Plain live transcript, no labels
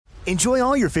Enjoy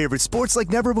all your favorite sports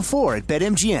like never before at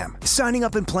BetMGM. Signing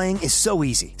up and playing is so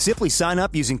easy. Simply sign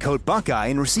up using code Buckeye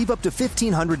and receive up to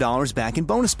 $1,500 back in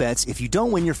bonus bets if you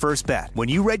don't win your first bet. When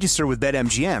you register with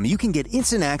BetMGM, you can get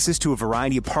instant access to a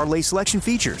variety of parlay selection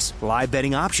features, live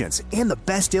betting options, and the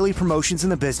best daily promotions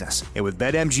in the business. And with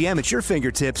BetMGM at your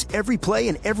fingertips, every play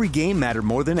and every game matter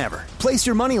more than ever. Place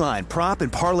your moneyline, prop,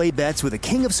 and parlay bets with the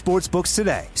king of sportsbooks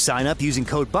today. Sign up using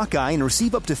code Buckeye and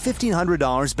receive up to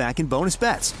 $1,500 back in bonus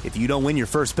bets if you don't win your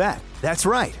first bet. That's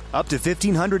right, up to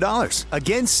 $1,500.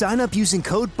 Again, sign up using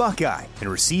code Buckeye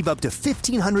and receive up to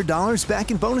 $1,500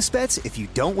 back in bonus bets if you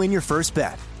don't win your first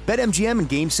bet. BetMGM and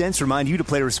GameSense remind you to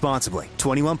play responsibly.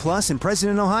 21 plus and present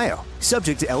in Ohio.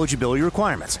 Subject to eligibility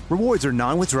requirements. Rewards are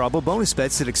non-withdrawable bonus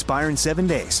bets that expire in 7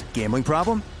 days. Gambling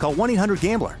problem? Call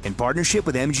 1-800-GAMBLER in partnership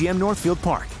with MGM Northfield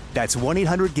Park. That's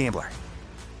 1-800-GAMBLER.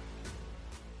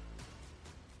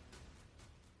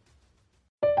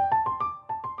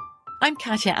 I'm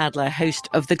Katya Adler, host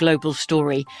of The Global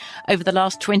Story. Over the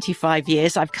last 25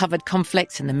 years, I've covered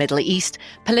conflicts in the Middle East,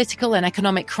 political and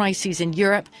economic crises in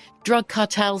Europe, drug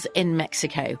cartels in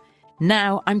Mexico.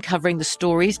 Now I'm covering the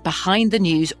stories behind the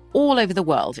news all over the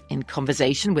world in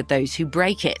conversation with those who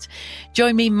break it.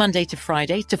 Join me Monday to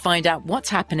Friday to find out what's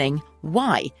happening,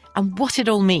 why, and what it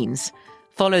all means.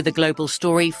 Follow The Global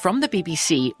Story from the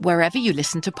BBC wherever you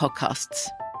listen to podcasts.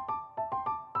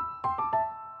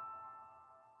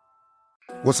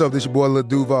 What's up, this your boy Lil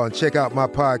Duval, and check out my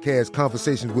podcast,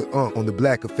 Conversations with Unc, on the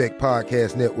Black Effect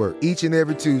Podcast Network. Each and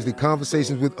every Tuesday,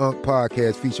 Conversations with Unc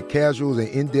podcast feature casuals and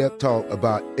in-depth talk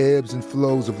about ebbs and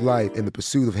flows of life and the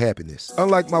pursuit of happiness.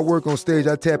 Unlike my work on stage,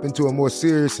 I tap into a more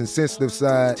serious and sensitive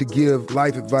side to give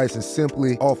life advice and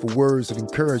simply offer words of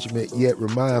encouragement, yet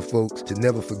remind folks to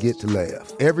never forget to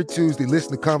laugh. Every Tuesday,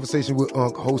 listen to Conversations with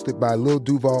Unc, hosted by Lil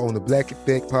Duval on the Black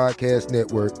Effect Podcast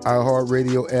Network,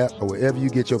 iHeartRadio app, or wherever you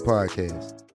get your podcasts.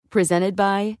 Presented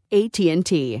by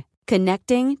AT&T.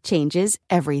 Connecting changes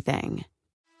everything.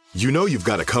 You know you've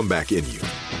got a comeback in you.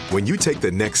 When you take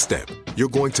the next step, you're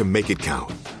going to make it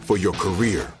count. For your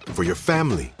career, for your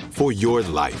family, for your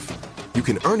life. You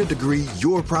can earn a degree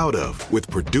you're proud of with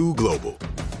Purdue Global.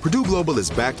 Purdue Global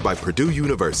is backed by Purdue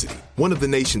University, one of the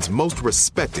nation's most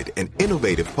respected and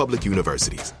innovative public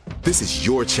universities. This is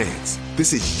your chance.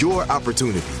 This is your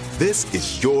opportunity. This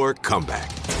is your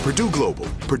comeback. Purdue Global,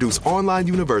 Purdue's online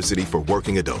university for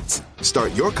working adults.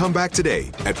 Start your comeback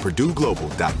today at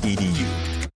purdueglobal.edu.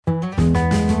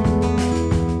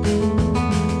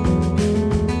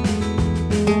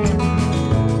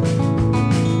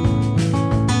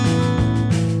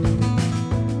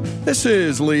 This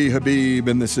is Lee Habib,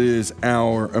 and this is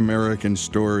Our American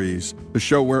Stories, the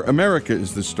show where America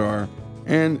is the star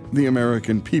and the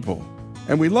American people.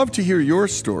 And we love to hear your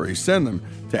stories. Send them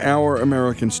to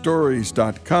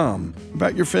ouramericanstories.com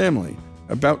about your family,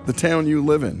 about the town you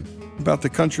live in, about the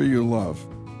country you love.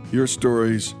 Your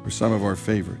stories are some of our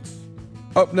favorites.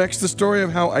 Up next, the story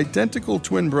of how identical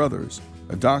twin brothers,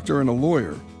 a doctor and a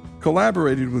lawyer,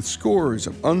 collaborated with scores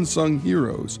of unsung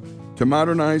heroes to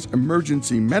modernize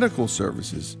emergency medical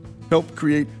services, help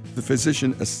create the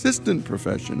physician assistant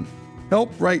profession,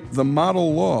 help write the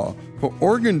model law for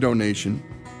organ donation,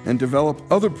 and develop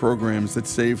other programs that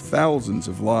save thousands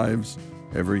of lives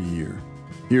every year.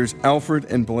 Here's Alfred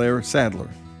and Blair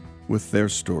Sadler with their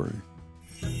story.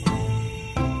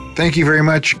 Thank you very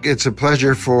much. It's a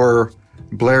pleasure for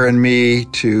Blair and me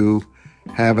to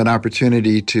have an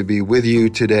opportunity to be with you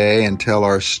today and tell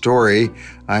our story.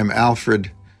 I'm Alfred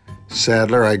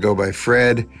Sadler. I go by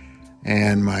Fred,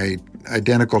 and my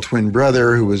identical twin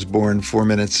brother, who was born 4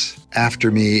 minutes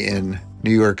after me in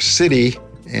New York City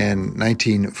in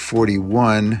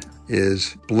 1941,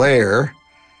 is Blair,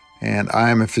 and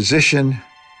I'm a physician,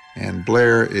 and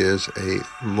Blair is a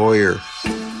lawyer.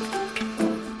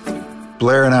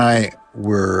 Blair and I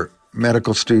were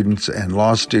medical students and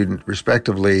law student,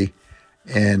 respectively,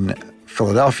 in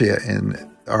Philadelphia in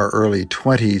our early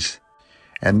 20s,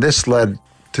 and this led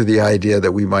to the idea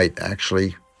that we might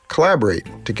actually collaborate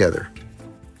together.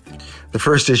 The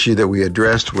first issue that we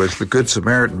addressed was the Good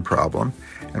Samaritan problem,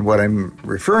 and what I'm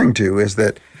referring to is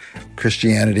that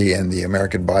Christianity and the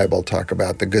American Bible talk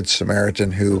about the Good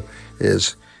Samaritan who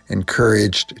is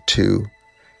encouraged to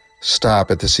stop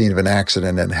at the scene of an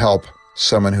accident and help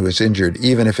someone who is injured,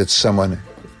 even if it's someone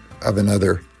of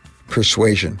another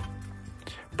persuasion.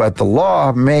 But the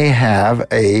law may have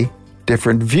a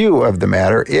different view of the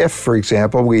matter. If, for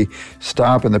example, we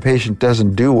stop and the patient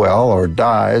doesn't do well or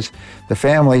dies, the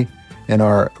family in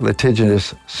our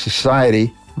litigious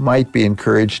society might be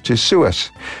encouraged to sue us.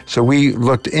 So we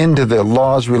looked into the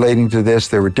laws relating to this.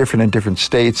 They were different in different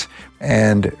states,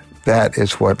 and that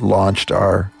is what launched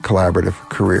our collaborative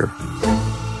career.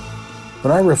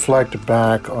 When I reflect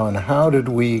back on how did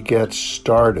we get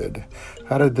started,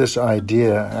 how did this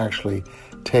idea actually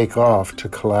take off to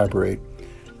collaborate,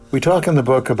 we talk in the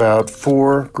book about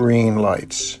four green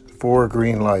lights, four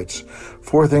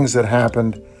things that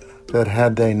happened that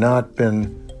had they not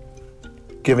been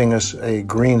giving us a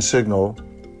green signal,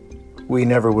 we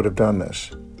never would have done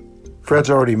this. Fred's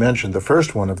already mentioned the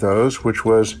first one of those, which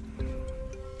was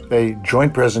a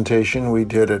joint presentation we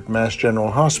did at Mass General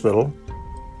Hospital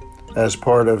as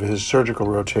part of his surgical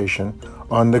rotation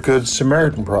on the Good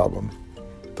Samaritan problem,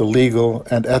 the legal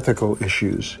and ethical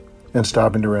issues in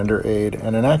stopping to render aid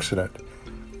in an accident.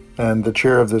 And the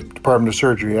chair of the Department of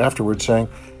Surgery afterwards saying,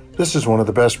 "This is one of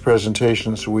the best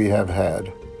presentations we have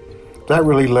had." That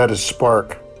really lit a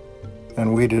spark,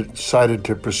 and we decided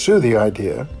to pursue the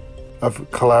idea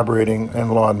of collaborating in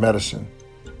law and medicine.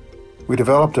 We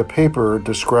developed a paper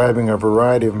describing a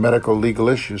variety of medical legal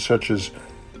issues such as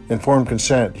informed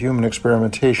consent, human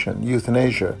experimentation,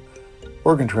 euthanasia,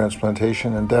 organ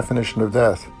transplantation, and definition of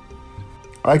death.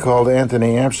 I called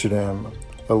Anthony Amsterdam,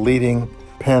 a leading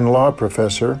Penn law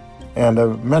professor and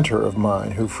a mentor of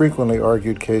mine who frequently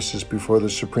argued cases before the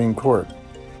Supreme Court.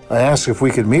 I asked if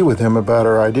we could meet with him about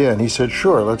our idea, and he said,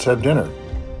 "Sure, let's have dinner."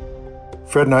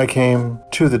 Fred and I came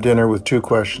to the dinner with two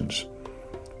questions.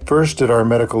 First, did our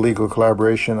medical legal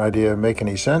collaboration idea make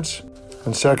any sense?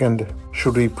 And second,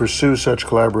 should we pursue such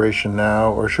collaboration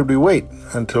now, or should we wait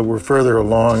until we're further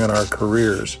along in our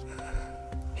careers?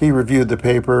 He reviewed the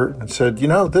paper and said,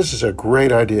 "This is a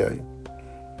great idea."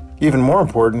 Even more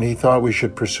important, he thought we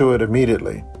should pursue it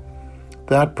immediately.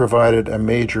 That provided a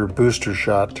major booster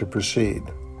shot to proceed.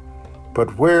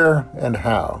 But where and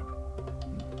how?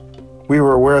 We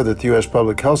were aware that the U.S.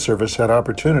 Public Health Service had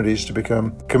opportunities to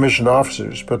become commissioned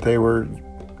officers, but they were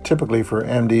typically for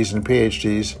MDs and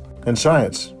PhDs in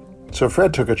science. So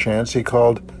Fred took a chance. He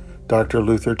called Dr.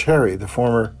 Luther Terry, the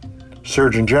former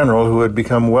Surgeon General who had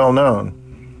become well known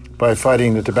by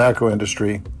fighting the tobacco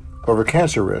industry over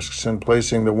cancer risks and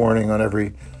placing the warning on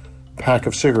every pack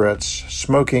of cigarettes,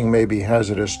 "Smoking may be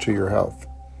hazardous to your health."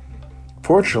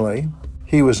 Fortunately,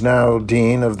 he was now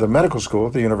dean of the medical school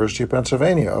at the University of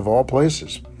Pennsylvania, of all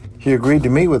places. He agreed to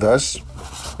meet with us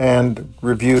and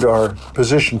reviewed our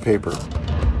position paper.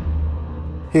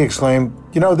 He exclaimed,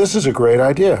 "This is a great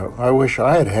idea. I wish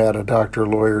I had had a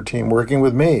doctor-lawyer team working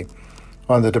with me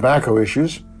on the tobacco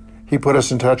issues." He put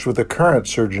us in touch with the current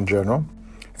Surgeon General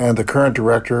and the current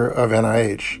director of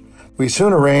NIH. We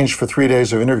soon arranged for 3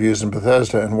 days of interviews in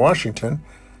Bethesda and Washington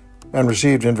and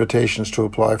received invitations to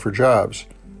apply for jobs.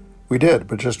 We did,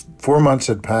 but just 4 months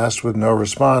had passed with no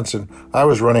response, and I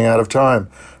was running out of time.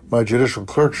 My judicial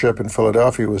clerkship in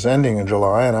Philadelphia was ending in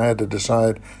July, and I had to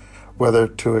decide whether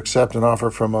to accept an offer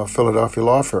from a Philadelphia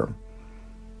law firm.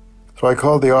 So I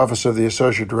called the office of the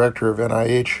Associate Director of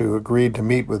NIH, who agreed to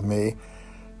meet with me.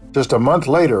 Just a month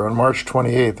later, on March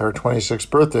 28th, our 26th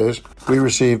birthdays, we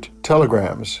received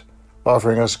telegrams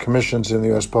offering us commissions in the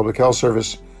U.S. Public Health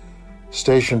Service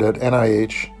stationed at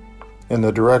NIH in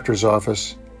the director's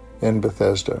office in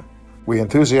Bethesda. We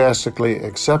enthusiastically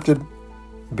accepted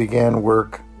and began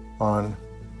work on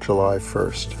July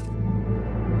 1st.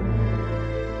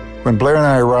 When Blair and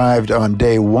I arrived on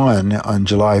day one on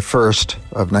July 1st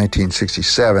of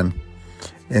 1967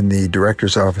 in the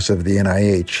director's office of the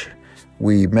NIH,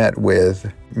 we met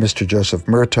with Mr. Joseph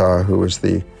Murtaugh, who was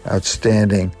the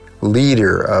outstanding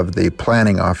leader of the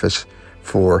planning office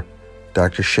for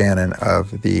Dr. Shannon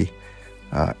of the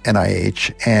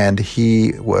NIH, and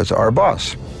he was our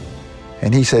boss.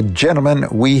 And he said, "Gentlemen,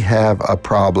 we have a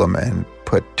problem," and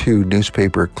put two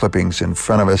newspaper clippings in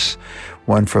front of us,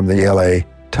 one from the LA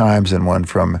Times and one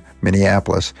from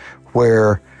Minneapolis,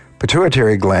 where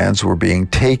pituitary glands were being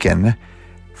taken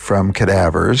from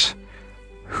cadavers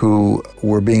who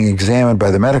were being examined by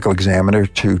the medical examiner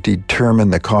to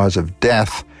determine the cause of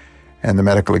death. And the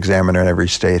medical examiner in every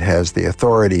state has the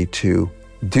authority to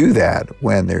do that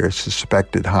when there's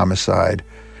suspected homicide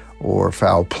or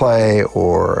foul play,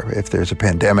 or if there's a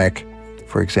pandemic,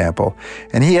 for example.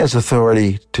 And he has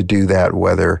authority to do that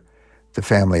whether the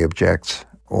family objects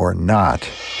or not.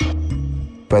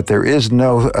 But there is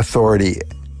no authority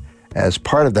as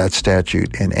part of that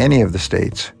statute in any of the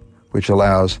states which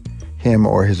allows him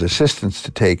or his assistants to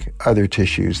take other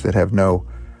tissues that have no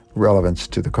relevance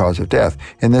to the cause of death,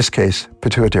 in this case,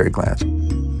 pituitary glands.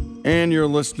 And you're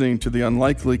listening to the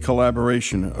unlikely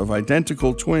collaboration of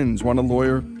identical twins, one a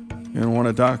lawyer and one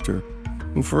a doctor,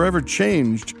 who forever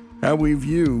changed how we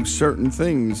view certain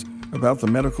things about the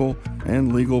medical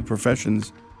and legal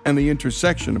professions and the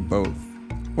intersection of both.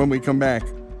 When we come back,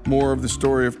 more of the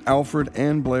story of Alfred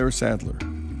and Blair Sadler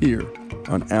here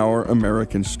on Our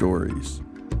American Stories.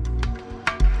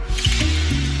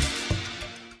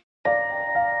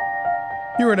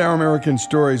 Here at Our American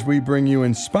Stories, we bring you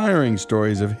inspiring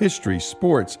stories of history,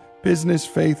 sports, business,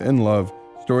 faith, and love,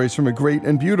 stories from a great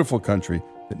and beautiful country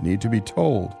that need to be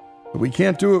told. But we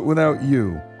can't do it without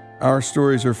you. Our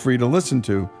stories are free to listen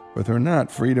to, but they're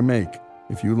not free to make.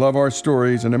 If you love our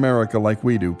stories in America like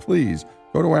we do, please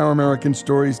go to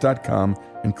ouramericanstories.com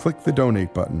and click the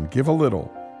donate button. Give a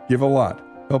little, give a lot.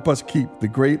 Help us keep the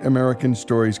great American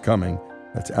stories coming.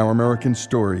 That's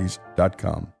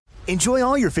ouramericanstories.com. Enjoy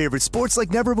all your favorite sports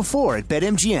like never before at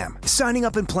BetMGM. Signing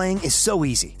up and playing is so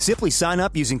easy. Simply sign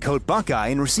up using code Buckeye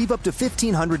and receive up to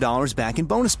 $1,500 back in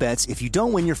bonus bets if you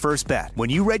don't win your first bet. When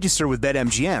you register with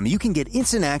BetMGM, you can get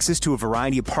instant access to a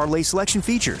variety of parlay selection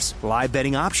features, live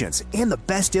betting options, and the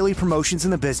best daily promotions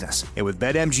in the business. And with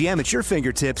BetMGM at your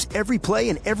fingertips, every play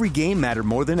and every game matter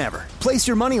more than ever. Place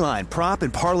your moneyline, prop,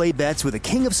 and parlay bets with the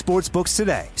king of sportsbooks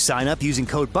today. Sign up using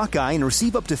code Buckeye and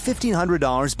receive up to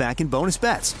 $1,500 back in bonus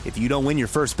bets if you don't win your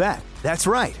first bet. That's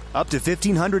right, up to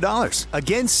 $1,500.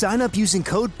 Again, sign up using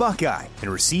code Buckeye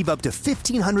and receive up to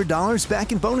 $1,500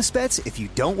 back in bonus bets if you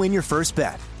don't win your first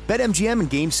bet. BetMGM and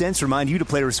GameSense remind you to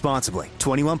play responsibly.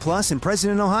 21 plus and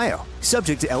present in Ohio.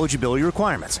 Subject to eligibility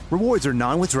requirements. Rewards are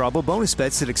non-withdrawable bonus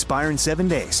bets that expire in 7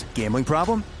 days. Gambling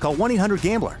problem? Call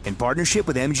 1-800-GAMBLER in partnership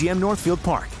with MGM Northfield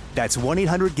Park. That's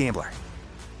 1-800-GAMBLER.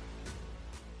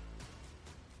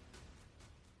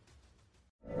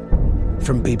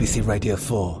 From BBC Radio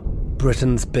 4,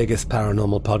 Britain's biggest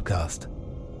paranormal podcast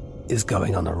is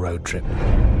going on a road trip.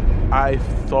 I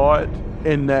thought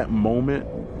in that moment,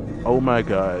 oh my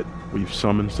God, we've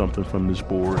summoned something from this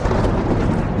board.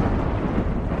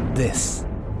 This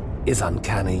is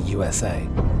Uncanny USA.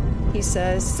 He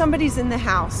says, somebody's in the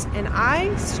house, and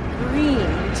I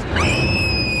screamed.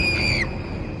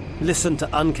 Listen to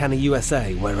Uncanny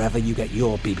USA wherever you get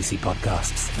your BBC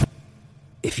podcasts,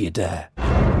 if you dare.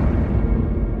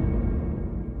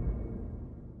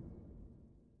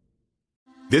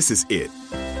 This is it.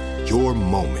 Your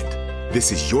moment.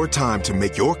 This is your time to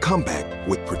make your comeback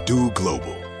with Purdue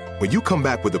Global. When you come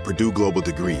back with a Purdue Global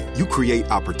degree, you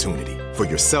create opportunity for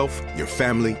yourself, your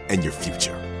family, and your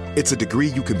future. It's a degree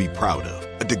you can be proud of,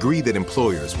 a degree that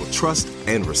employers will trust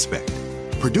and respect.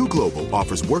 Purdue Global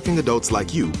offers working adults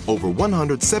like you over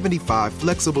 175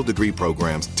 flexible degree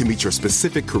programs to meet your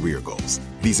specific career goals.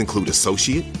 These include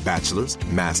associate, bachelor's,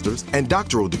 master's, and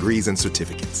doctoral degrees and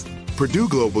certificates. Purdue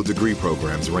Global degree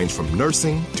programs range from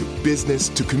nursing to business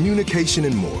to communication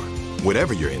and more.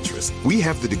 Whatever your interest, we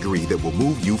have the degree that will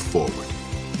move you forward.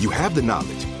 You have the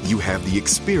knowledge, you have the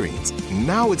experience.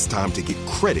 Now it's time to get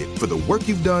credit for the work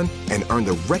you've done and earn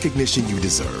the recognition you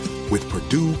deserve with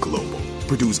Purdue Global,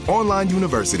 Purdue's online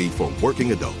university for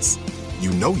working adults.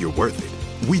 You know you're worth it.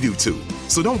 We do too.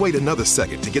 So don't wait another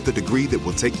second to get the degree that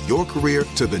will take your career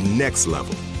to the next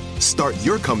level. Start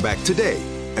your comeback today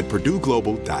at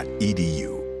purdueglobal.edu.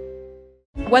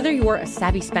 Whether you're a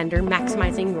savvy spender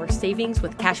maximizing your savings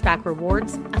with cashback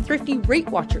rewards, a thrifty rate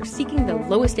watcher seeking the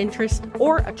lowest interest,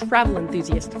 or a travel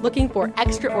enthusiast looking for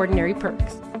extraordinary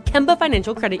perks, Kemba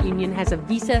Financial Credit Union has a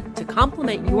visa to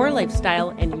complement your lifestyle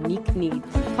and unique needs.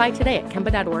 Apply today at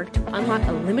Kemba.org to unlock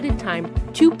a limited-time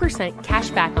 2%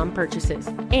 cash back on purchases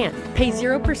and pay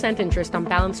 0% interest on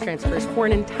balance transfers for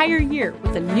an entire year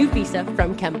with a new visa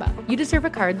from Kemba. You deserve a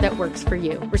card that works for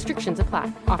you. Restrictions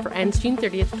apply. Offer ends June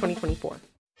 30th, 2024.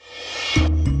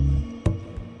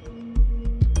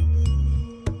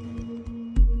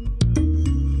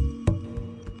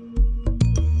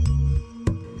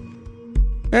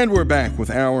 And we're back with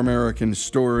Our American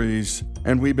Stories,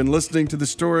 and we've been listening to the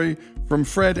story from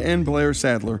Fred and Blair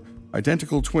Sadler,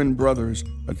 identical twin brothers,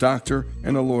 a doctor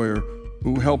and a lawyer,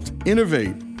 who helped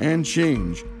innovate and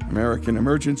change American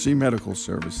emergency medical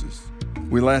services.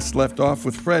 We last left off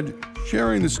with Fred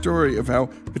sharing the story of how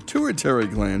pituitary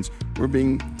glands were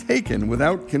being taken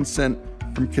without consent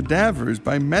from cadavers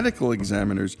by medical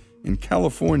examiners in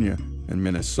California and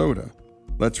Minnesota.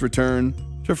 Let's return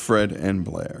to Fred and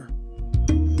Blair.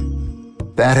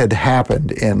 That had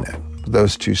happened in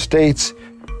those two states.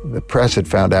 The press had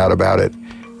found out about it,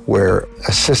 where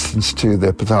assistants to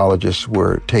the pathologists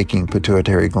were taking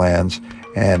pituitary glands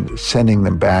and sending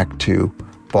them back to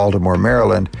Baltimore,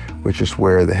 Maryland, which is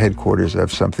where the headquarters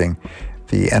of something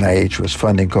the NIH was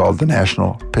funding called the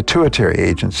National Pituitary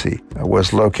Agency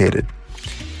was located.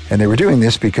 And they were doing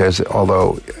this because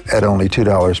although at only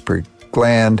 $2 per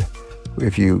gland,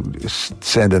 if you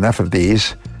send enough of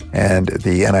these, and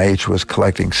the NIH was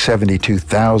collecting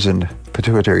 72,000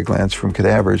 pituitary glands from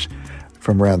cadavers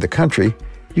from around the country,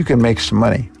 you can make some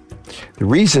money. The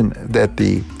reason that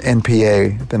the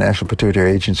NPA, the National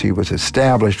Pituitary Agency, was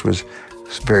established was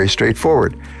very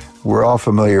straightforward. We're all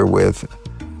familiar with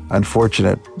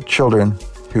unfortunate children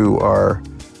who are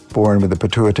born with a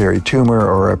pituitary tumor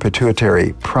or a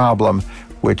pituitary problem,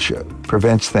 which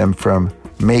prevents them from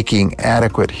making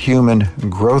adequate human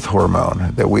growth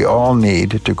hormone that we all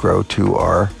need to grow to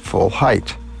our full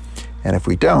height. And if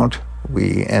we don't,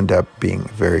 we end up being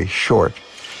very short.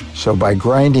 So by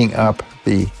grinding up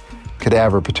the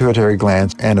cadaver pituitary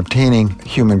glands and obtaining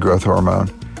human growth hormone,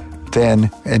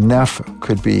 then enough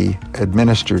could be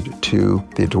administered to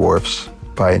the dwarfs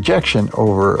by injection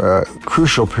over a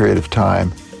crucial period of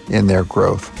time in their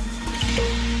growth.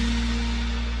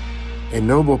 A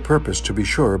noble purpose, to be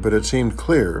sure, but it seemed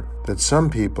clear that some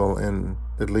people in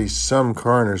at least some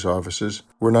coroner's offices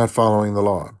were not following the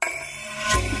law.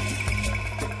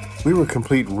 We were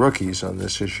complete rookies on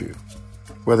this issue.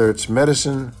 Whether it's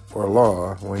medicine or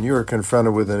law, when you are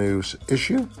confronted with a new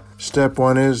issue, step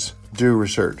one is do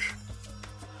research.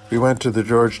 We went to the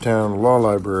Georgetown Law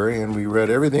Library and we read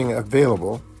everything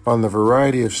available on the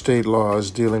variety of state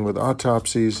laws dealing with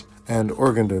autopsies and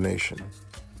organ donation.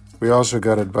 We also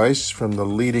got advice from the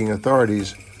leading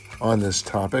authorities on this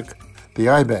topic, the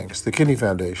eye banks, the Kidney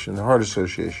Foundation, the Heart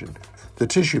Association, the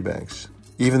tissue banks,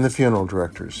 even the funeral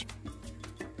directors.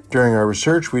 During our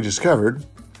research, we discovered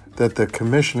that the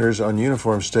commissioners on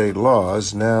uniform state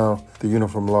laws, now the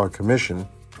Uniform Law Commission,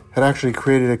 had actually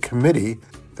created a committee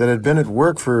that had been at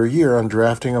work for a year on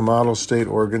drafting a model state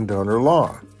organ donor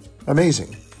law.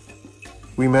 Amazing.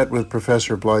 We met with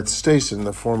Professor Blythe Stason,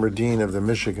 the former dean of the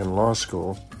Michigan Law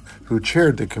School, who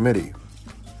chaired the committee.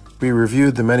 We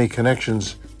reviewed the many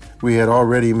connections we had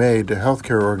already made to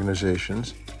healthcare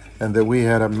organizations and that we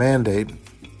had a mandate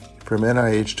from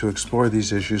NIH to explore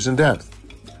these issues in depth.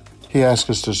 He asked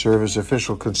us to serve as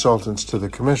official consultants to the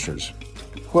commissioners.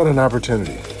 What an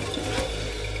opportunity.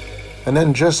 And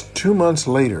then just 2 months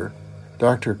later,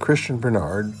 Dr. Christian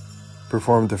Bernard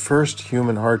performed the first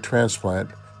human heart transplant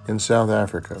in South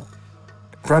Africa.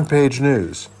 Front page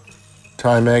news,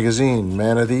 Time Magazine,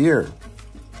 Man of the Year.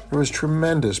 There was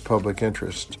tremendous public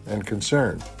interest and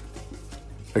concern.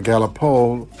 A Gallup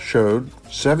poll showed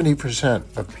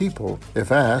 70% of people,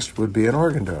 if asked, would be an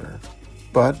organ donor.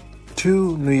 But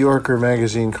 2 New Yorker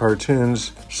magazine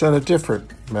cartoons sent a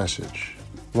different message.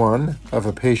 One of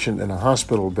a patient in a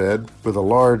hospital bed with a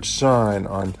large sign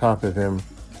on top of him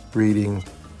reading,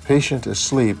 "Patient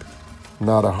asleep,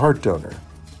 not a heart donor."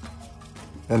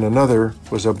 And another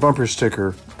was a bumper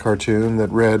sticker cartoon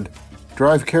that read,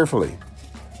 "Drive carefully.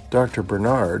 Dr.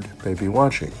 Bernard may be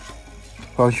watching."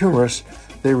 While humorous,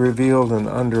 they revealed an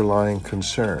underlying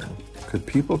concern. Could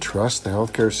people trust the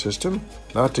healthcare system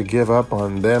not to give up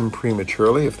on them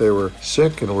prematurely if they were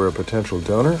sick and were a potential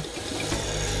donor?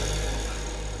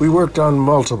 We worked on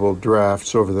multiple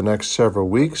drafts over the next several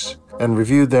weeks and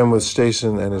reviewed them with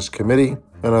Stason and his committee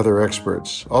and other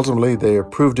experts. Ultimately, they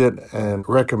approved it and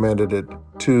recommended it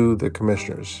to the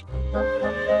commissioners.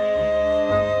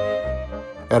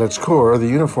 At its core, the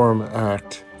Uniform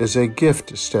Act is a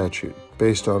gift statute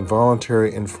based on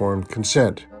voluntary informed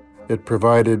consent. It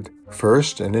provided,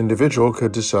 first, an individual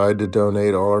could decide to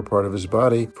donate all or part of his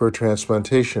body for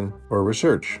transplantation or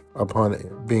research upon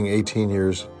being 18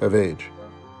 years of age.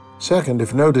 Second,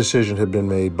 if no decision had been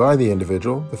made by the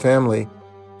individual, the family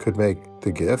could make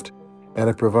the gift, and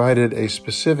it provided a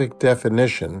specific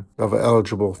definition of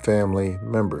eligible family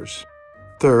members.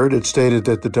 Third, it stated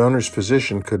that the donor's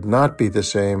physician could not be the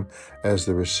same as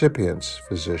the recipient's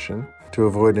physician to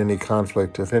avoid any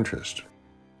conflict of interest.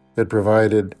 It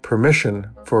provided permission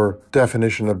for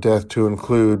definition of death to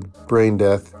include brain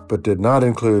death, but did not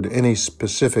include any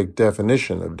specific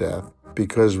definition of death,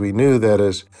 because we knew that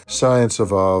as science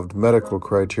evolved, medical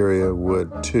criteria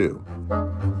would too.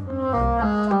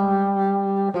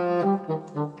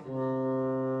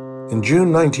 In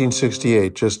June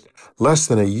 1968, just less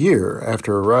than a year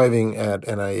after arriving at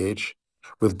NIH,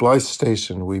 with Blythe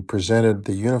Stason, we presented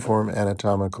the Uniform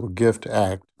Anatomical Gift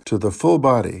Act to the full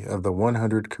body of the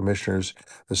 100 commissioners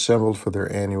assembled for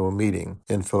their annual meeting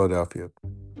in Philadelphia.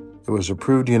 It was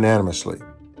approved unanimously.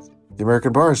 The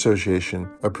American Bar Association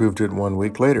approved it 1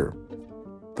 week later.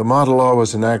 The model law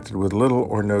was enacted with little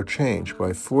or no change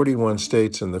by 41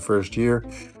 states in the first year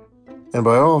and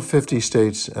by all 50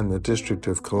 states and the District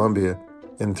of Columbia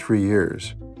in 3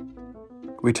 years.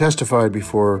 We testified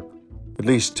before at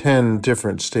least 10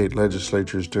 different state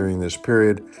legislatures during this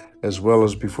period, as well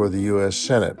as before the U.S.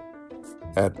 Senate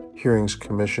at hearings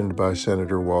commissioned by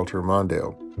Senator Walter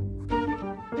Mondale.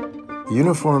 The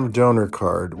Uniform Donor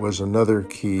Card was another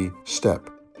key step.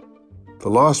 The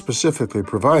law specifically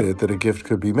provided that a gift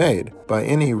could be made by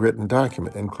any written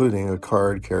document, including a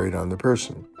card carried on the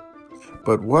person.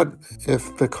 But what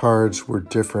if the cards were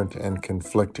different and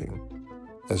conflicting?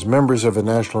 As members of a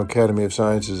National Academy of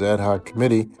Sciences ad hoc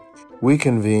committee, we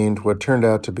convened what turned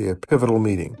out to be a pivotal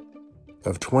meeting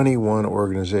of 21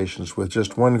 organizations with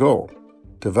just one goal: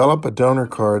 develop a donor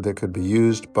card that could be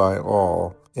used by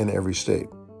all in every state.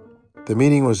 The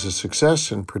meeting was a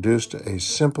success and produced a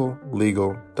simple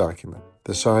legal document,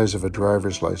 the size of a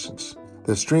driver's license,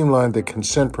 that streamlined the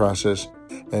consent process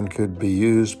and could be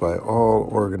used by all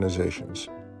organizations.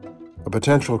 A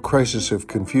potential crisis of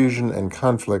confusion and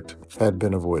conflict had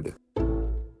been avoided.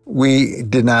 We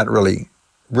did not really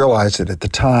realize it at the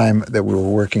time that we were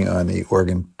working on the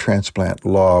organ transplant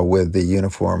law with the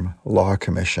Uniform Law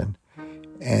Commission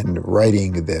and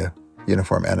writing the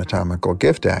Uniform Anatomical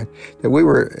Gift Act, that we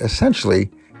were essentially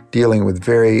dealing with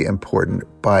very important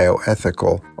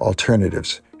bioethical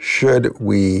alternatives. Should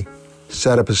we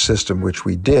set up a system, which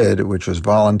we did, which was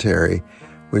voluntary,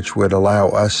 which would allow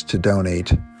us to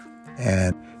donate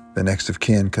and the next of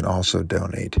kin can also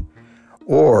donate?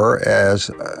 Or as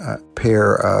a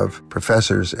pair of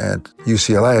professors at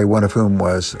UCLA, one of whom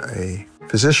was a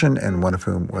physician and one of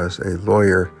whom was a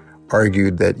lawyer,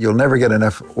 argued that you'll never get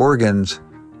enough organs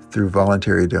through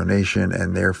voluntary donation,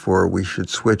 and therefore we should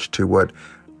switch to what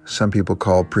some people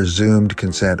call presumed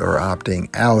consent or opting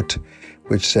out,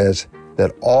 which says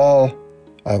that all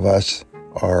of us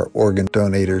are organ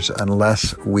donators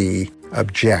unless we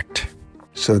object.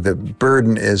 So the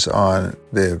burden is on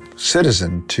the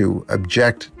citizen to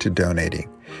object to donating.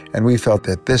 And we felt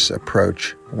that this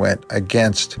approach went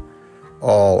against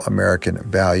all American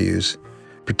values,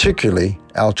 particularly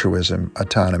altruism,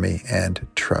 autonomy, and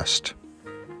trust.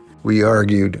 We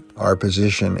argued our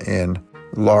position in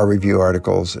law review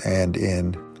articles and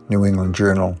in New England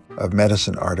Journal of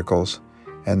Medicine articles,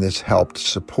 and this helped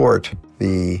support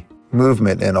the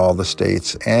movement in all the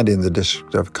states and in the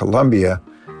District of Columbia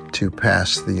to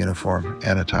pass the Uniform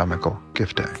Anatomical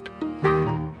Gift Act.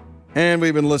 And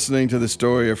we've been listening to the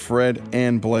story of Fred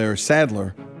and Blair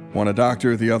Sadler, one a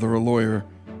doctor, the other a lawyer,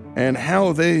 and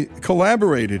how they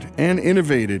collaborated and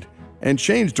innovated and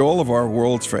changed all of our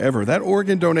worlds forever. That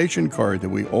organ donation card that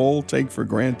we all take for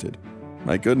granted.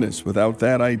 My goodness, without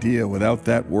that idea, without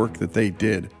that work that they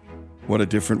did, what a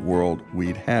different world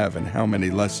we'd have and how many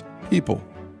less people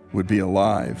would be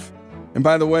alive. And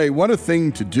by the way, what a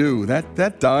thing to do.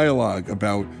 That dialogue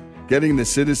about getting the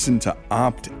citizen to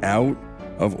opt out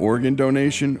of organ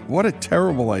donation, what a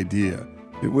terrible idea.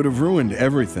 It would have ruined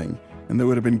everything, and there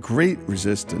would have been great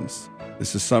resistance.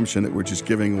 This assumption that we're just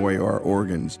giving away our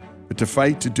organs, but to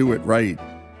fight to do it right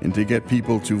and to get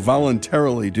people to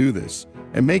voluntarily do this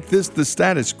and make this the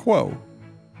status quo.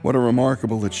 What a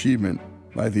remarkable achievement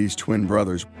by these twin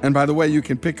brothers. And by the way, you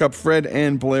can pick up Fred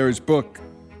and Blair's book,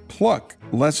 Pluck,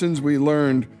 Lessons We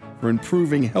Learned for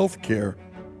Improving Healthcare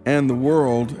and the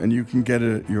World, and you can get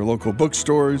it at your local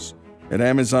bookstores, at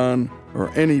Amazon, or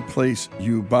any place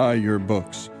you buy your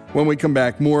books. When we come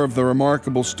back, more of the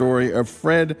remarkable story of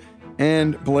Fred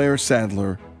and Blair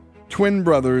Sadler, twin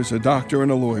brothers, a doctor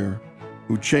and a lawyer,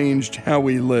 who changed how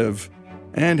we live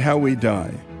and how we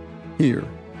die, here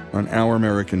on Our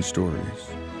American Stories.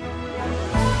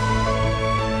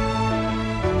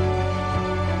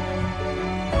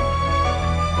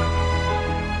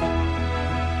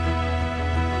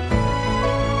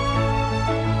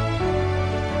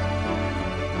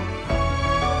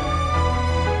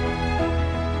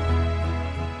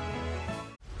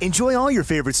 Enjoy all your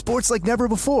favorite sports like never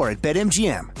before at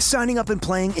BetMGM. Signing up and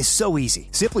playing is so easy.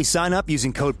 Simply sign up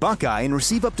using code Buckeye and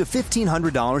receive up to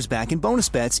 $1,500 back in bonus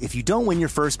bets if you don't win your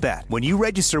first bet. When you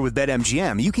register with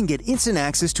BetMGM, you can get instant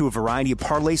access to a variety of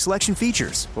parlay selection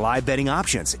features, live betting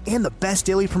options, and the best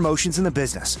daily promotions in the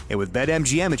business. And with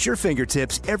BetMGM at your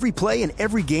fingertips, every play and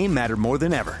every game matter more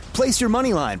than ever. Place your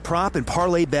moneyline, prop, and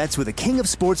parlay bets with the king of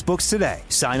sportsbooks today.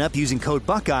 Sign up using code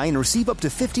Buckeye and receive up to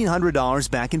 $1,500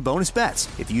 back in bonus bets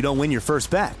if you don't win your first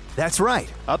bet. That's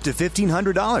right, up to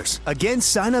 $1,500. Again,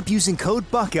 sign up using code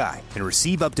Buckeye and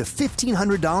receive up to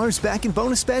 $1,500 back in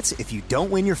bonus bets if you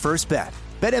don't win your first bet.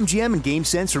 BetMGM and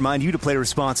GameSense remind you to play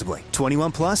responsibly.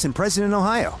 21 plus and present in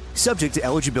Ohio. Subject to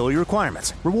eligibility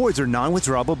requirements. Rewards are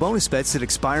non-withdrawable bonus bets that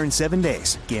expire in 7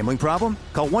 days. Gambling problem?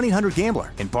 Call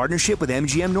 1-800-GAMBLER in partnership with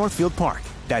MGM Northfield Park.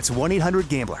 That's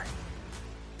 1-800-GAMBLER.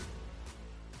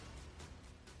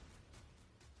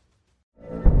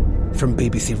 From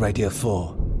BBC Radio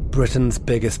 4, Britain's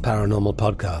biggest paranormal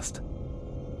podcast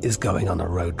is going on a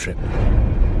road trip.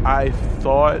 I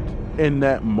thought in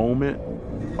that moment,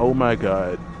 oh my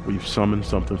God, we've summoned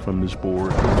something from this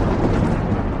board.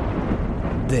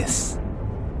 This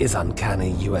is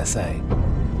Uncanny USA.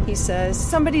 He says,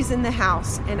 somebody's in the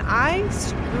house, and I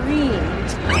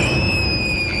screamed.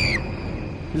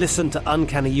 Listen to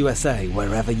Uncanny USA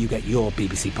wherever you get your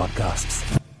BBC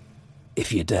podcasts,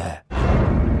 if you dare.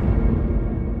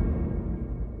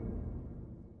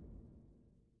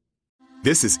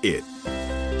 This is it.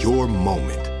 Your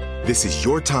moment. This is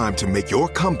your time to make your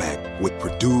comeback with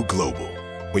Purdue Global.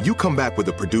 When you come back with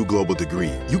a Purdue Global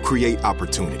degree, you create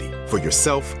opportunity for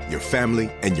yourself, your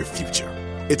family, and your future.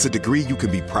 It's a degree you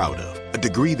can be proud of, a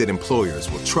degree that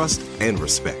employers will trust and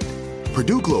respect.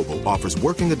 Purdue Global offers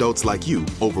working adults like you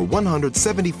over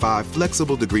 175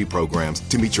 flexible degree programs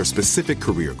to meet your specific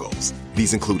career goals.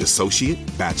 These include associate,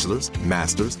 bachelor's,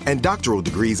 master's, and doctoral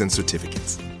degrees and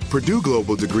certificates. Purdue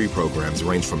Global degree programs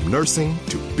range from nursing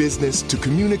to business to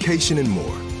communication and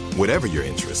more. Whatever your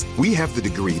interest, we have the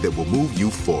degree that will move you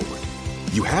forward.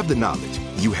 You have the knowledge,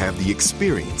 you have the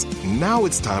experience. Now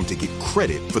it's time to get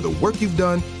credit for the work you've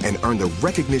done and earn the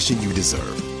recognition you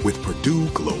deserve with Purdue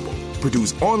Global,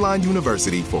 Purdue's online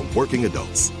university for working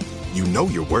adults. You know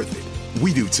you're worth it.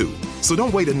 We do too. So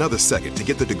don't wait another second to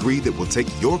get the degree that will take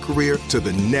your career to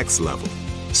the next level.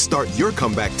 Start your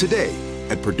comeback today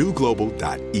at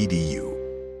purdueglobal.edu.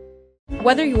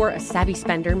 Whether you're a savvy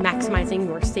spender maximizing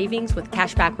your savings with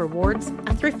cashback rewards,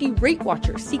 a thrifty rate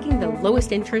watcher seeking the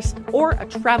lowest interest, or a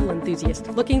travel enthusiast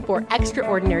looking for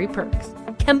extraordinary perks,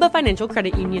 Kemba Financial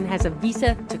Credit Union has a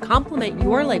visa to complement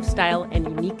your lifestyle and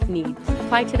unique needs.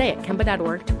 Apply today at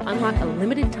Kemba.org to unlock a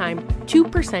limited-time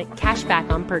 2% cash back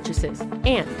on purchases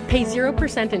and pay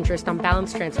 0% interest on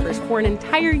balance transfers for an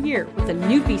entire year with a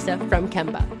new visa from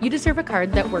Kemba. You deserve a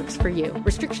card that works for you.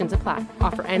 Restrictions apply.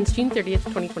 Offer ends June 30th,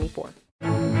 2024.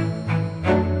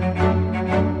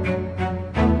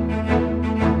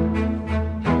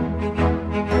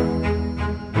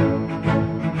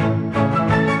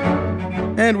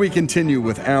 And we continue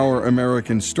with Our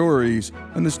American Stories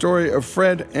and the story of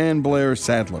Fred and Blair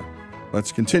Sadler.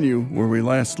 Let's continue where we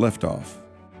last left off.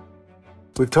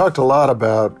 We've talked a lot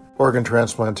about organ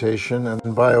transplantation and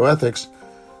bioethics,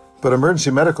 but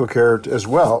emergency medical care as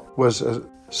well was a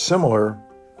similar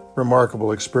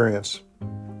remarkable experience.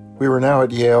 We were now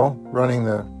at Yale running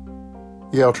the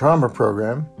Yale Trauma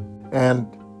Program, and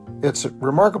it's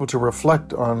remarkable to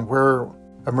reflect on where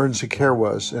emergency care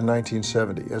was in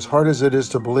 1970. As hard as it is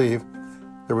to believe,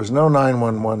 there was no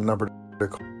 911 number to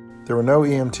call. There were no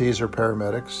EMTs or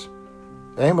paramedics.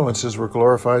 Ambulances were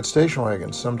glorified station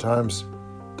wagons, sometimes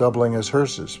doubling as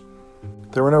hearses.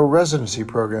 There were no residency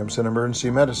programs in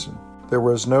emergency medicine. There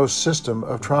was no system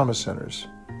of trauma centers.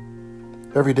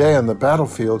 Every day on the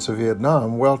battlefields of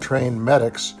Vietnam, well-trained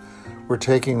medics were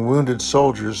taking wounded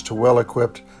soldiers to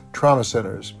well-equipped trauma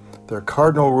centers. Their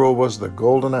cardinal rule was the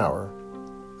golden hour.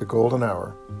 The golden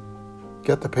hour.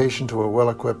 Get the patient to a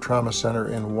well-equipped trauma center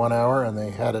in 1 hour, and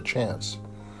they had a chance.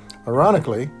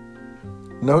 Ironically,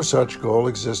 no such goal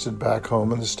existed back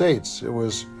home in the States. It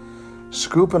was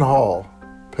scoop and haul,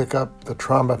 pick up the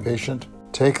trauma patient,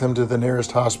 take them to the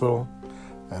nearest hospital,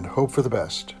 and hope for the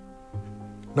best.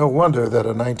 No wonder that a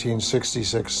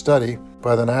 1966 study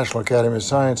by the National Academy of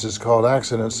Sciences called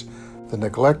accidents the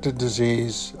neglected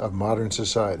disease of modern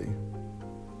society.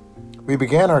 We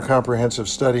began our comprehensive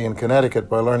study in Connecticut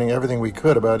by learning everything we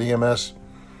could about EMS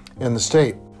in the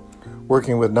state.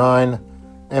 Working with 9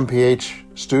 MPH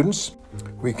students,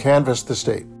 we canvassed the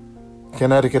state.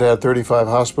 Connecticut had 35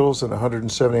 hospitals and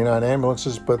 179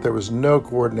 ambulances, but there was no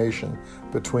coordination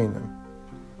between them.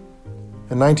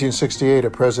 In 1968, a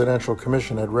presidential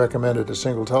commission had recommended a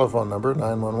single telephone number,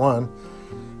 911,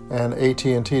 and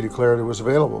AT&T declared it was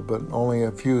available, but only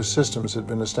a few systems had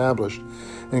been established.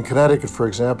 In Connecticut, for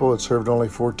example, it served only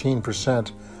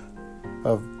 14%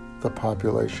 of the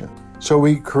population. So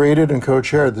we created and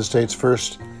co-chaired the state's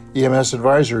first EMS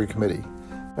advisory committee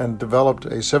and developed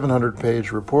a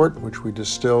 700-page report, which we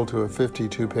distilled to a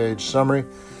 52-page summary,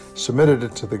 submitted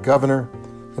it to the governor,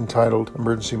 entitled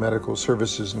Emergency Medical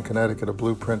Services in Connecticut, A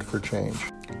Blueprint for Change.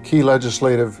 Key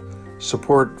legislative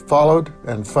support followed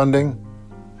and funding,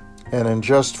 and in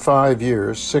just 5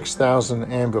 years,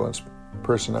 6,000 ambulance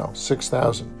personnel,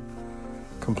 6,000,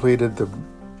 completed the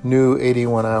new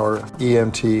 81-hour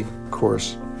EMT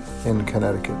course in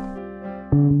Connecticut.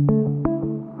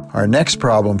 Our next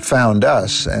problem found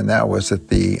us, and that was that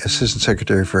the Assistant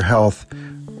Secretary for Health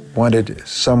wanted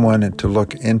someone to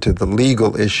look into the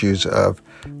legal issues of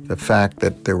the fact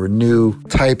that there were new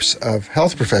types of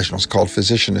health professionals called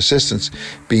physician assistants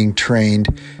being trained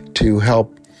to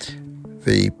help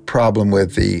the problem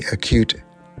with the acute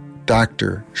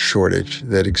doctor shortage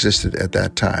that existed at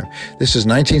that time. This is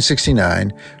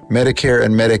 1969. Medicare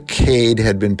and Medicaid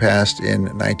had been passed in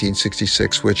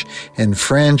 1966, which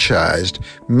enfranchised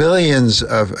millions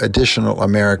of additional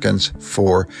Americans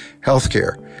for health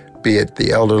care, be it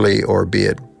the elderly or be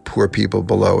it poor people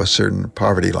below a certain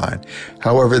poverty line.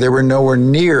 However, there were nowhere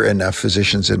near enough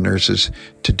physicians and nurses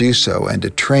to do so, and to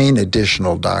train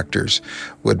additional doctors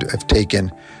would have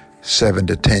taken 7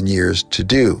 to 10 years to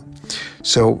do.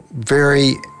 So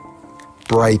very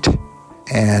bright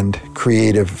and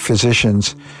creative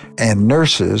physicians and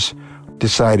nurses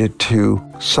decided to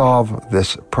solve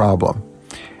this problem.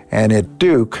 And at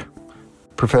Duke,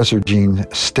 Professor Gene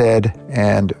Stead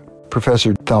and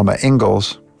Professor Thelma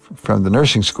Ingalls from the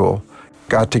nursing school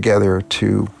got together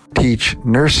to teach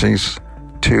nurses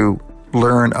to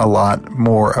learn a lot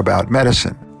more about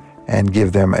medicine and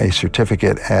give them a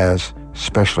certificate as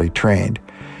specially trained.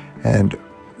 And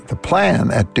the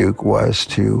plan at Duke was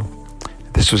to,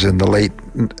 this was in the late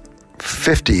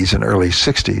 50s and early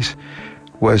 60s,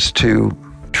 was to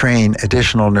train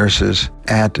additional nurses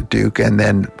at Duke, and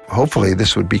then hopefully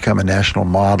this would become a national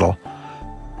model.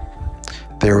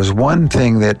 There was one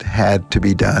thing that had to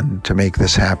be done to make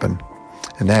this happen,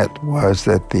 and that was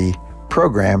that the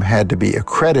program had to be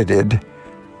accredited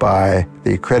by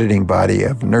the accrediting body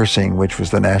of nursing, which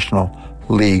was the National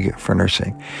League for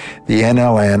Nursing. The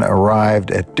NLN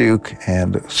arrived at Duke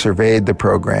and surveyed the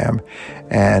program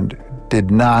and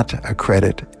did not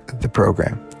accredit the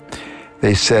program.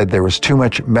 They said there was too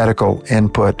much medical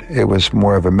input. It was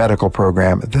more of a medical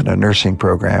program than a nursing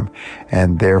program,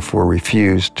 and therefore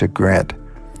refused to grant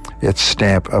its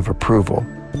stamp of approval.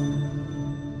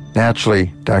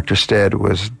 Naturally, Dr. Stead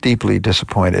was deeply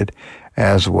disappointed,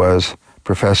 as was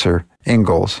Professor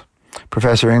Ingalls.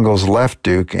 Professor Ingalls left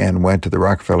Duke and went to the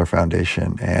Rockefeller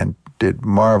Foundation and did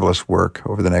marvelous work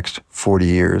over the next 40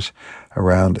 years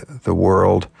around the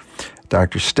world.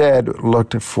 Dr. Stead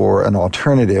looked for an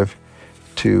alternative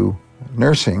to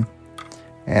nursing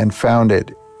and found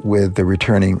it with the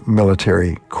returning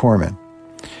military corpsmen.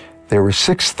 There were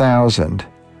 6,000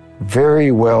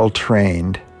 very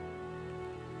well-trained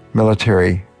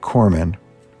military corpsmen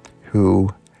who,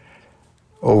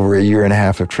 over a year and a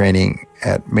half of training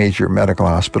at major medical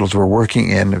hospitals, were working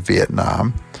in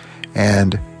Vietnam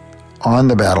and on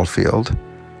the battlefield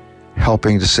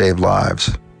helping to save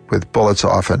lives, with bullets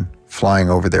often flying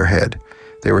over their head.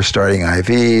 They were starting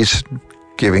IVs,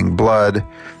 giving blood,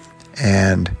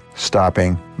 and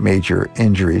stopping major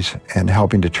injuries and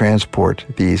helping to transport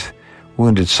these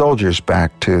wounded soldiers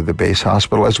back to the base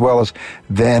hospital, as well as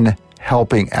then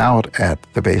helping out at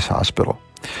the base hospital.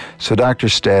 So Dr.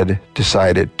 Stead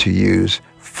decided to use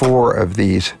 4 of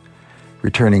these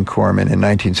returning corpsmen in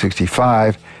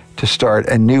 1965 to start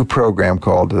a new program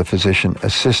called the Physician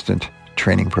Assistant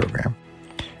Training Program,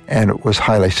 and it was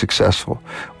highly successful.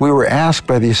 We were asked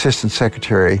by the Assistant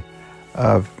Secretary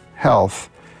of Health,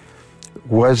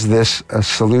 was this a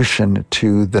solution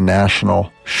to the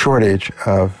national shortage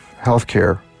of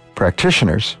healthcare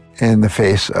practitioners in the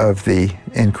face of the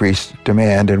increased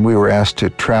demand? And we were asked to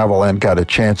travel and got a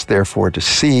chance, therefore, to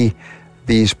see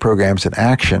these programs in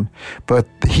action. But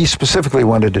he specifically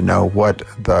wanted to know what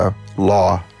the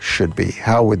law should be.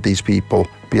 How would these people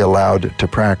be allowed to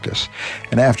practice?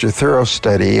 And after thorough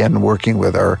study and working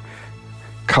with our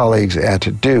colleagues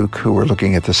at Duke who were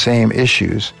looking at the same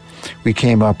issues, we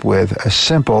came up with a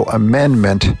simple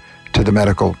amendment to the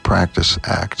Medical Practice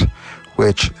Act,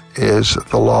 which is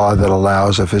the law that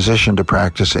allows a physician to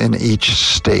practice in each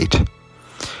state.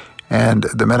 And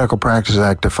the Medical Practice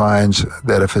Act defines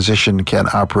that a physician can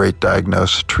operate,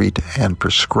 diagnose, treat, and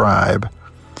prescribe,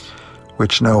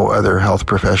 which no other health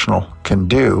professional can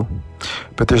do.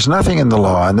 But there's nothing in the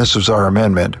law, and this was our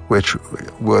amendment, which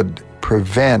would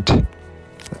prevent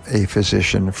a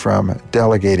physician from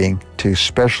delegating to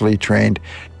specially trained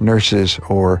nurses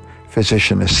or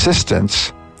physician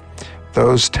assistants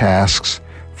those tasks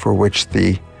for which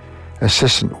the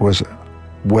assistant was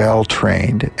well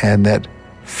trained and that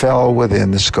fell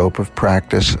within the scope of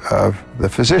practice of the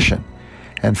physician.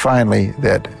 And finally,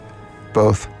 that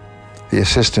both the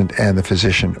assistant and the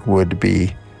physician would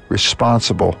be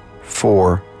responsible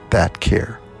for that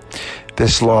care.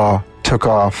 This law took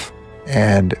off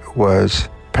and was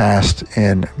passed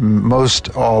in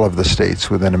most all of the states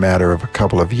within a matter of a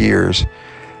couple of years,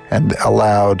 and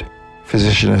allowed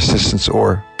physician assistants,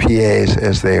 or PAs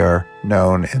as they are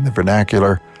known in the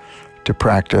vernacular, to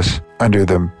practice under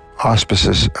the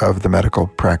auspices of the Medical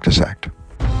Practice Act.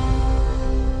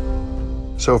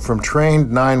 So from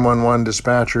trained 911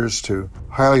 dispatchers to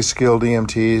highly skilled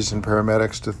EMTs and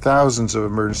paramedics to thousands of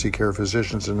emergency care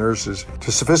physicians and nurses to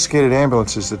sophisticated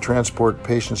ambulances that transport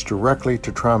patients directly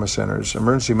to trauma centers.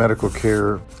 Emergency medical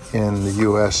care in the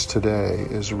U.S. today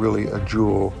is really a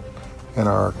jewel in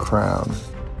our crown.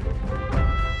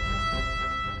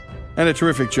 And a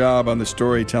terrific job on the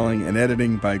storytelling and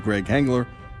editing by Greg Hengler,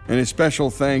 and a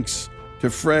special thanks to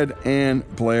Fred and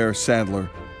Blair Sadler.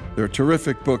 Their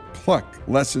terrific book, Pluck,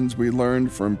 Lessons We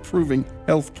Learned from Improving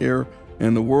Healthcare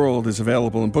in the World, is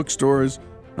available in bookstores,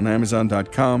 on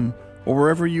Amazon.com, or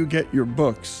wherever you get your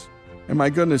books. And my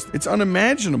goodness, it's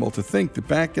unimaginable to think that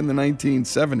back in the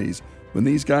 1970s, when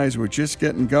these guys were just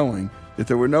getting going, that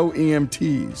there were no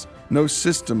EMTs, no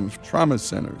system of trauma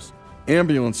centers.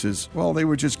 Ambulances, well, they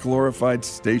were just glorified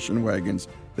station wagons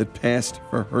that passed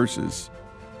for hearses.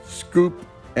 Scoop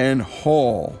and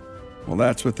haul. Well,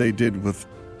 that's what they did with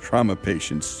trauma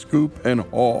patients. Scoop and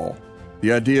haul.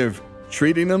 The idea of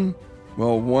treating them?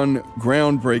 Well, one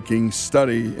groundbreaking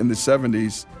study in the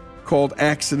 70s called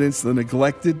accidents the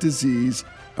neglected disease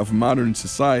of modern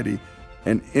society,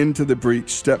 and into the breach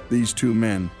stepped these two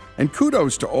men. And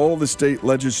kudos to all the state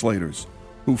legislators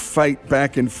who fight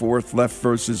back and forth, left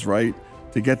versus right,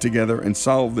 to get together and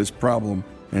solve this problem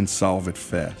and solve it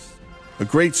fast. A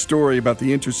great story about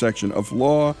the intersection of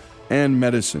law and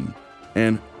medicine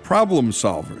and problem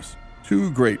solvers. Two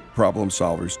great problem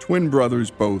solvers, twin brothers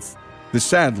both, the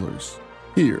Sadlers,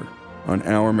 here on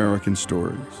Our American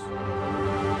Stories.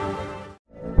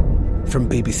 From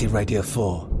BBC Radio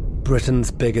 4,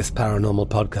 Britain's biggest paranormal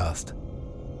podcast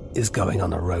is going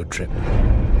on a road trip.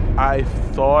 I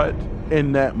thought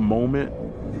in that moment,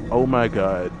 oh my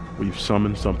God, we've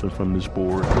summoned something from this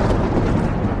board.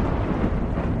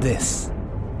 This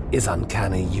is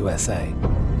Uncanny USA.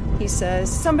 He says,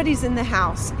 somebody's in the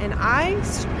house, and I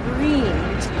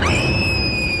screamed.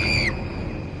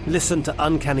 Listen to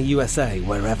Uncanny USA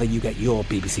wherever you get your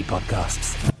BBC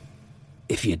podcasts,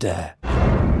 if you dare.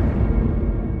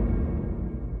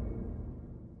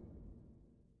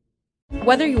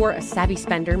 Whether you're a savvy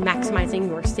spender maximizing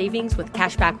your savings with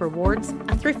cashback rewards,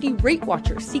 a thrifty rate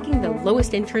watcher seeking the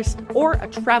lowest interest, or a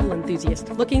travel enthusiast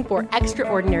looking for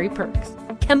extraordinary perks,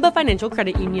 Kemba Financial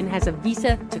Credit Union has a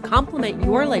visa to complement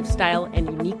your lifestyle and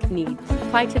unique needs.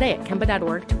 Apply today at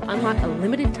Kemba.org to unlock a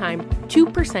limited-time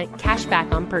 2% cash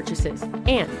back on purchases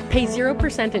and pay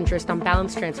 0% interest on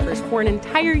balance transfers for an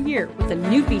entire year with a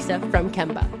new visa from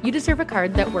Kemba. You deserve a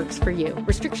card that works for you.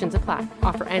 Restrictions apply.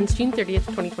 Offer ends June 30th,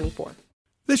 2024.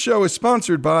 This show is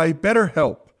sponsored by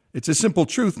BetterHelp. It's a simple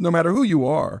truth, no matter who you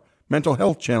are. Mental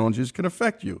health challenges can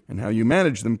affect you, and how you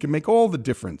manage them can make all the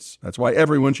difference. That's why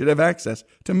everyone should have access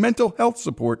to mental health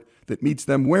support that meets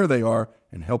them where they are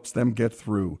and helps them get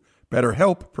through.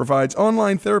 BetterHelp provides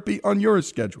online therapy on your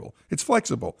schedule. It's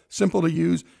flexible, simple to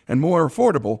use, and more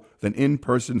affordable than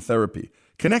in-person therapy.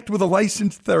 Connect with a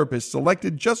licensed therapist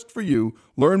selected just for you.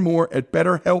 Learn more at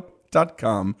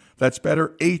BetterHelp.com. That's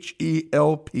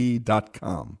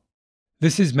BetterHelp.com.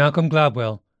 This is Malcolm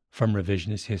Gladwell from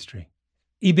Revisionist History.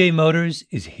 eBay Motors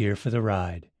is here for the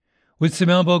ride. With some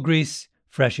elbow grease,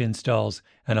 fresh installs,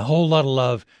 and a whole lot of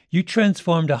love, you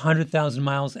transformed 100,000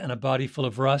 miles and a body full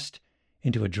of rust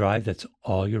into a drive that's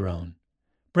all your own.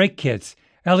 Brake kits,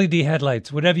 LED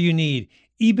headlights, whatever you need,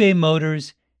 eBay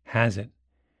Motors has it.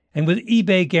 And with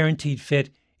eBay Guaranteed Fit,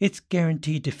 it's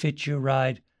guaranteed to fit your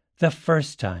ride the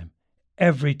first time,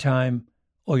 every time,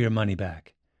 or your money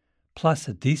back. Plus,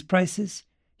 at these prices,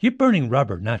 you're burning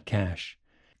rubber, not cash.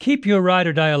 Keep your ride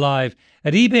or die alive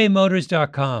at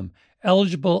ebaymotors.com.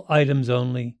 Eligible items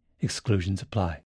only. Exclusions apply.